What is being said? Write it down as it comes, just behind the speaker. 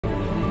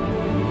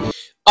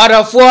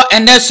Orafo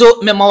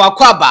eneso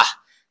memawakwaba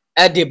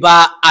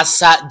edeba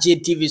asa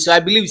JTV. So I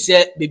believe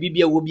say baby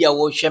bia wo bia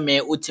wo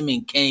hweme otimi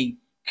nkan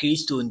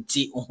Kristo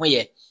nti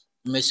ohoye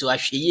meso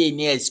ahweye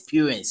ni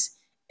experience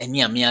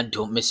eni ame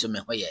ado meso me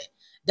hoye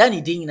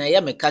dani din na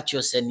ya meka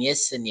cho se ne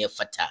ese ne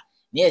fata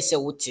ne ese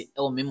wote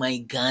e wo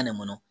meman Ghana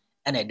mu no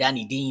ena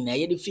dani din na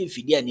ye de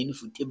fifidi a ne ni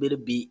futebere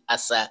bi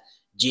asa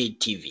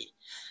JTV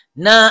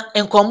na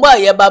enkombo a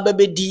ye ba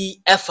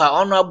babedi efa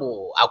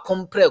honorable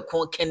akompre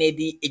kon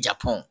Kennedy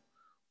Agyapong.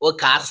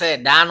 Okay, say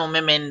dano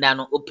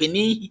memendano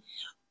opini.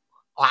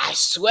 I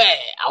swear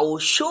I will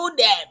show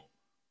them.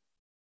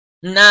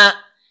 Na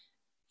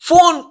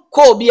phone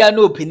call be an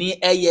opini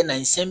eye na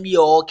nsemi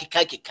o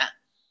kika.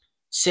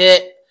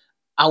 Say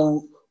I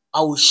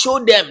will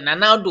show them na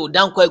now do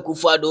Dankwa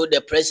Akufo-Addo,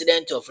 the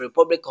President of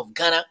Republic of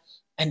Ghana,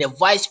 and the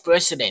Vice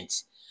President,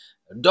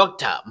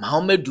 Dr.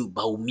 Mahamudu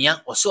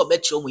Bawumia, also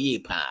betcho mu ye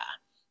pa.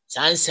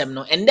 Sansem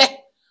no ende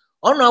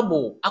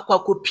honorable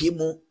akwako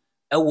piemu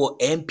ewo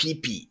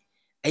NPP.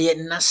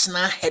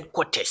 National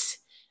headquarters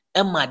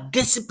Emma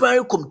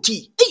disciplinary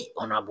committee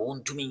honorable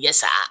ntumi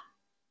yesa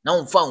na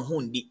umfa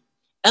hundi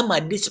Emma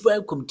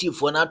disciplinary committee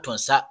for na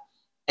tonsa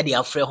de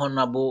afre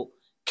honorable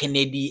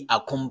Kennedy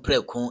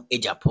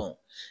Agyapong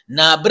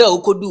na bra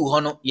okodu ho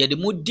no ye de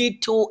mu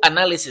detail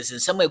analysis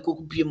nsema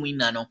ekokupie mu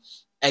ina no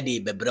de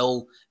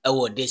bebrɛw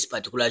ewo this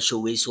particular show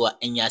we so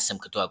enya asem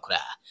keto akura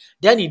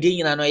dani de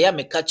nyina no ya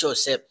meka cho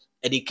se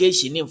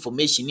education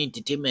information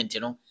entertainment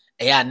no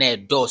eya na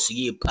endorse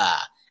ye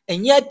pa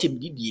enya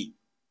temdidie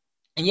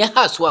enya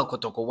haso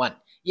akotoko 1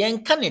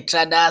 yenka ne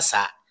trada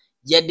asa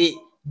yede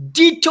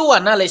detail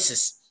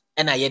analysis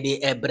ena yede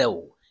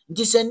ebrewo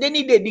nti sende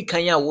ni de di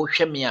kan ya wo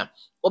hweme a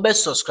obe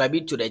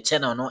subscribe to the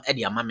channel no e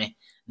de amame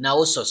na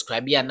wo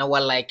subscribe ya na wa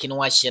like na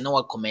wa share na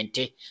wa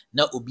comment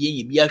na obi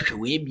enye bi ahwe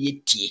we bi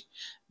etie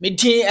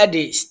metin e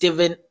de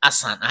Steven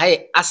Asan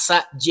hay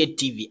asa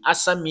JTV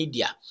asa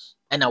media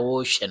ena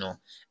wo hwe no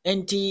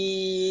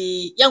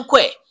nti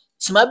yankwe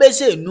simabe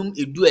se enum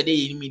edu e de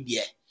yimi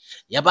die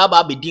ya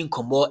baba bedin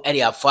kombo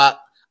area fa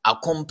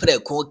akompre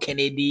ko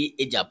Kennedy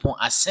Agyapong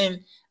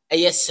asen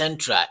eye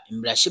central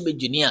imbrashebe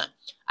junior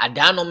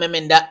adano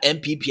memenda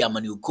NPP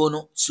amaniuko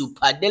no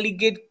super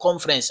delegate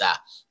conference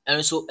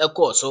enso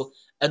ekoso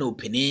ena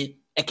opini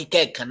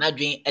ekeke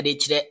kanadwen ede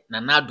kire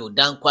nanado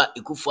Dankwa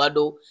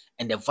Akufo-Addo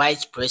and the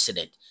Vice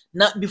President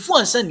na before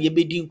ansan ye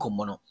bedin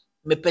kombo no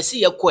mepese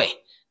yekwe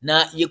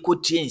na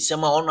yekotie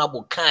nsema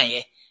honorable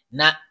kan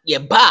na ye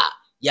ba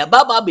ya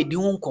baba bedi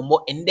hu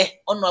nkombo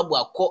ende honorable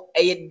akọ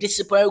eye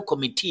disciplinary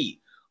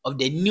committee of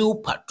the New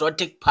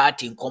Patriotic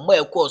Party nkombo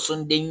ekọ so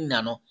nden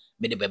na no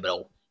mede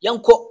bebrawo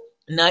yanko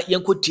na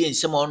yanko tie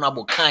nsema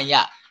honorable kan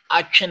ya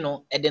atwe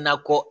no ede na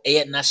akọ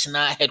eye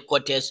national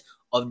headquarters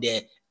of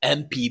the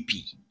NPP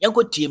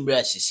yanko tie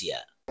mbra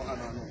sisia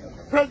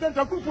President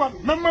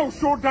Akufo-Addo memo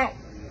showdown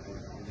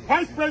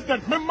Vice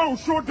President memo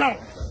showdown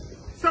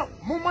so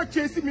mama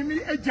chase mimi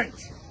agent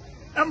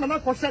am na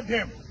ko share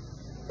them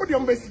what the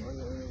embassy.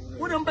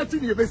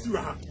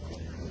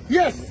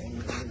 Yes,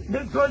 me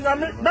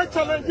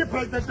challenge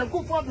President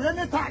Akufo-Addo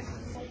anytime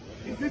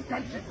in this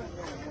country.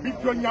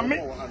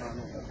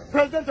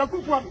 President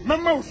Akufo-Addo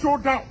memo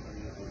showdown.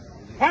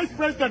 Vice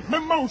President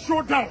memo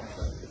showdown.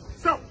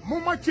 So,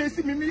 mama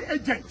chase me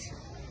agent.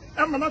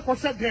 I'm not going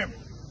to shut them.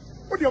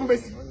 What the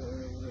embassy?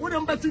 What the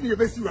embassy?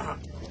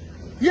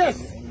 Yes,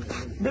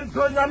 me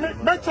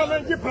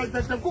challenge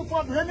President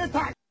Akufo-Addo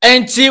anytime.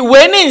 Enti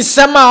weni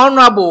nsema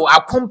honorable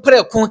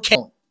akompre kon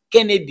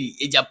Kennedy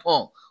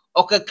Agyapong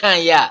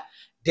okakan ya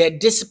the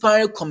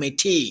disciplinary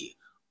committee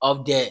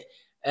of the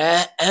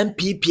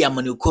NPP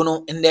amanuko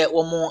no ende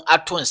womo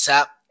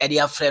atonsa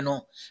ede afre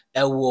no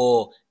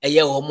ewo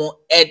eye womo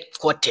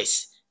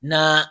headquarters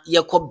na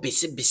yeko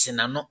bisi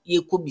na no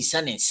yeko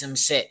bisa ne nsem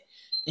se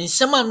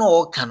nsema no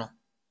oka no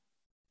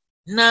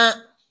na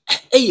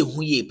eye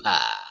huye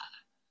pa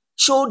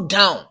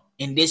showdown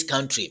in this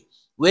country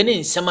when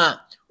nsema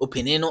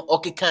opinion no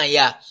okakan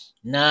ya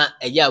na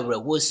eya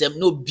wrewosem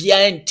no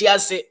bia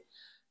entiase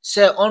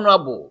se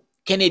honorable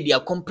Kennedy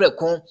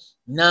Agyapong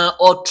na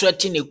o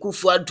threaten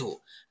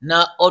Akufo-Addo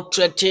na o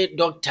threaten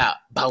Dr.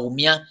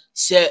 Bawumia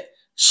se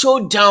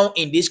showdown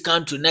in this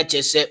country na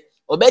chese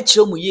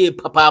obekire mu ye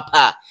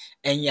papa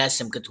enya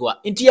asem ketwa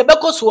nti ye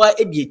bekosoa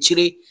edi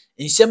ekire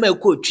nsema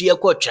ekotwi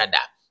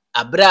ekotwada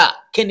abra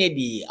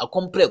Kennedy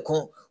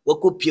Agyapong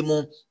wakopie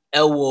mu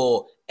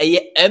ewo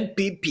eye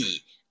NPP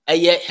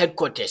eye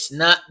headquarters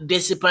na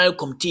disciplinary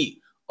committee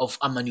of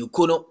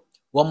amaniukono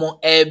womo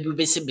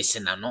bese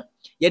na no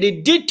ye de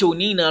detail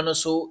ni na no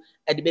so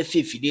e de be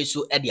fefide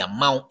so e de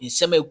amaw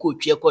nsema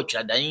ekotwe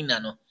ekotwadan na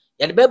no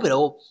ye de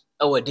bebrɛwo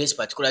ewo this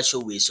particular show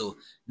we so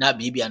na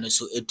bibia no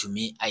so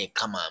etumi aye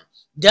kama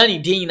dani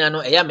din na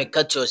no eya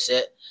meka cho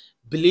say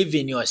believe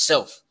in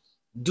yourself,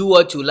 do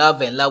what you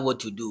love and love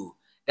what you do.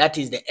 That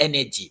is the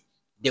energy,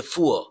 the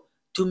fuel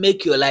to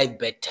make your life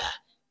better.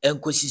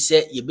 Enkosi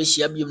se ye be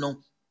hia bi no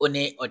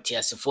one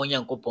otiasefo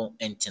nyankopon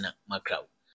entina makraw.